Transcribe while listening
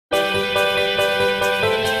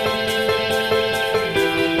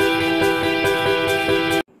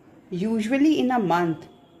Usually in a month,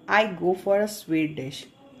 I go for a sweet dish.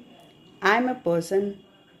 I'm a person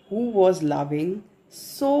who was loving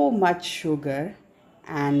so much sugar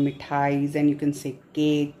and mithais, and you can say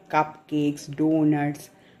cake, cupcakes, donuts.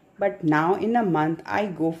 But now in a month, I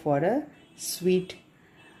go for a sweet.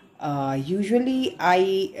 Usually I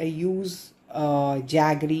use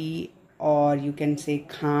jaggery, or you can say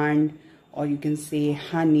khand, or you can say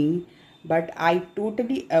honey. But I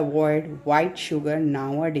totally avoid white sugar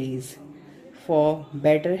nowadays for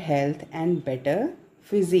better health and better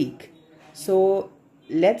physique. So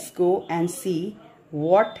let's go and see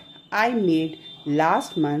what I made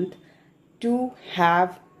last month to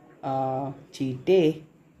have a cheat day.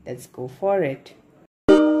 Let's go for it.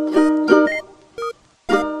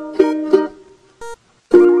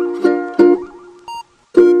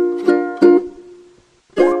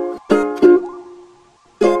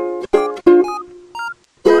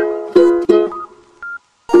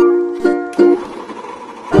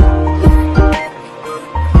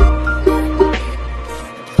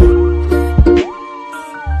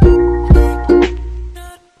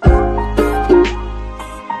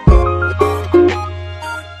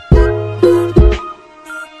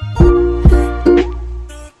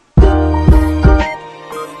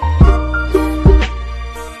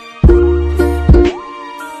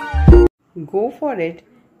 Go for it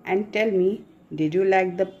and tell me, did you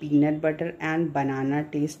like the peanut butter and banana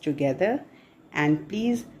taste together? And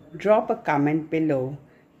please drop a comment below.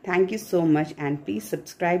 Thank you so much, and please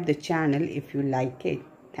subscribe the channel if you like it.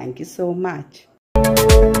 Thank you so much.